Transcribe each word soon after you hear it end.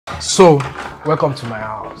So, welcome to my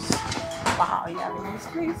house. Wow, you have a nice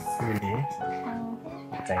place. Really?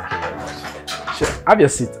 Thank you very much. Sure. Have your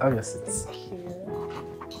seat. Have your seat. Thank you.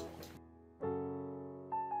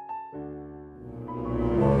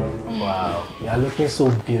 Wow, you are looking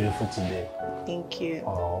so beautiful today. Thank you.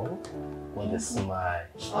 Oh, what a smile.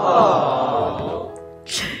 Oh.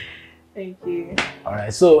 Thank you. All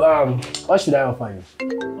right. So, what should I offer you?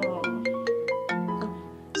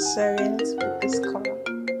 Sorry, I need to put this color.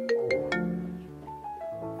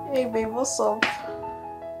 Hey babe, what's up?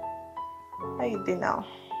 How you doing now?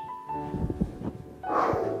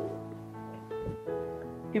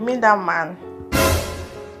 You mean that man?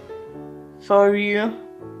 For you?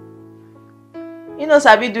 You know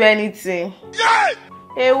Sabi do anything? Yeah!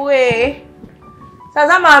 Hey wait. Does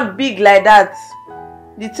that man big like that?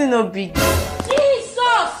 The thing no big.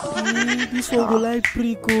 Jesus! This one go like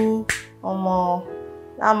prico. Omo,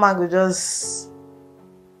 that man go just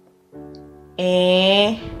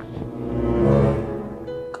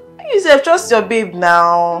You sef trust your babe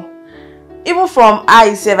now. Even from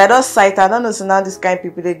eyes, if I don't sight, I don't know. So now this kind of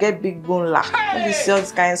people they get big bone la. When they see all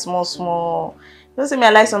this kind of small. Don't say me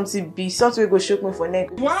I like something big. Something will go shock me for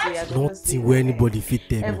neck. What? Nothing where anybody fit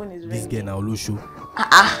tell me. This girl now will show. So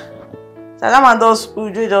that man does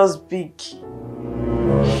ujo just big.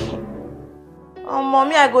 Oh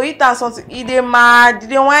mommy, I go eat and something. He dey mad.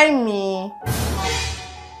 They whine me.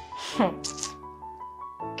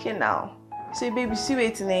 Okay now. So baby, see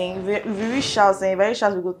waiting. If we reach house, if I reach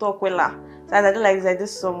house, we go talk well. So I do like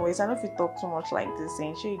this some ways. I don't feel talk too much like this.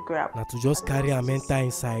 And she grab. Now to just carry a mentor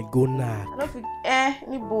inside, go now. I don't feel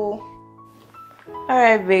nibo.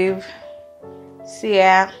 Alright, babe. See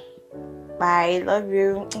ya. Bye. Love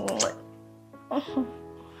you.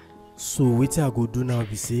 So what I go do now?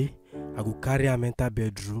 Be say I go carry a mentor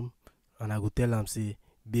bedroom, and I go tell him say,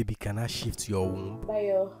 baby, can I shift your womb?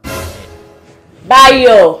 Bayo.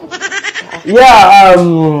 Bayo. Yeah.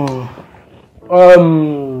 Are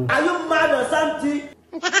you mad or something?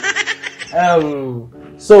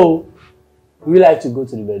 So, we like to go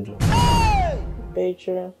to the bedroom.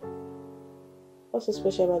 Bedroom. What's so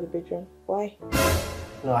special about the bedroom? Why?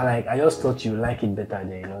 No, I just thought you like it better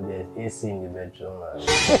than, you know, there's AC in the bedroom.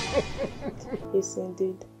 Yes,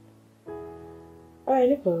 indeed. Alright,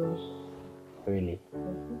 no problem. Really?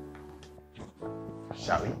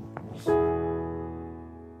 Shall we?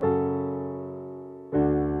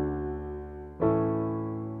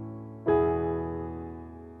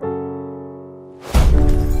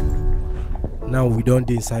 Now we don't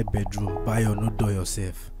dey inside bedroom. Buy or not door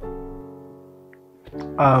yourself.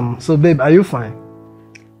 So babe, are you fine?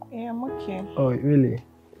 Yeah, I'm okay. Oh, really?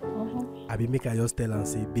 I be make I just tell and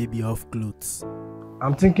say, baby, off clothes.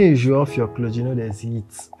 I'm thinking you should off your clothes. You know there's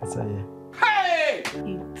heat inside here. Hey!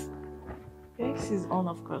 Heat. Your ex is on,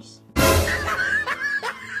 of course.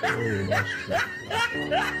 Oh, that's true.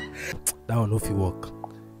 That one no fit work.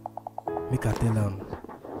 Make I tell him.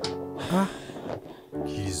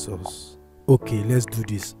 Jesus. Okay, let's do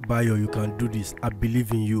this. Bayo, you can do this. I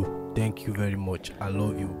believe in you. Thank you very much. I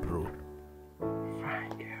love you, bro.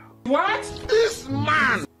 Thank you. What? This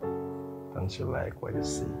man! Don't you like what you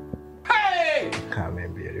see? Hey! Calm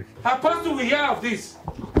and beautiful. How fast do we hear of this?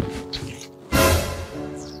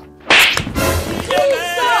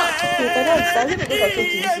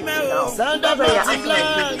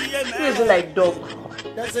 Like dog.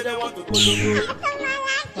 That's what they want to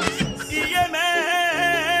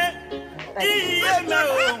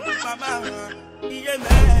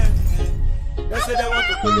That's what they want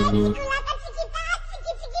to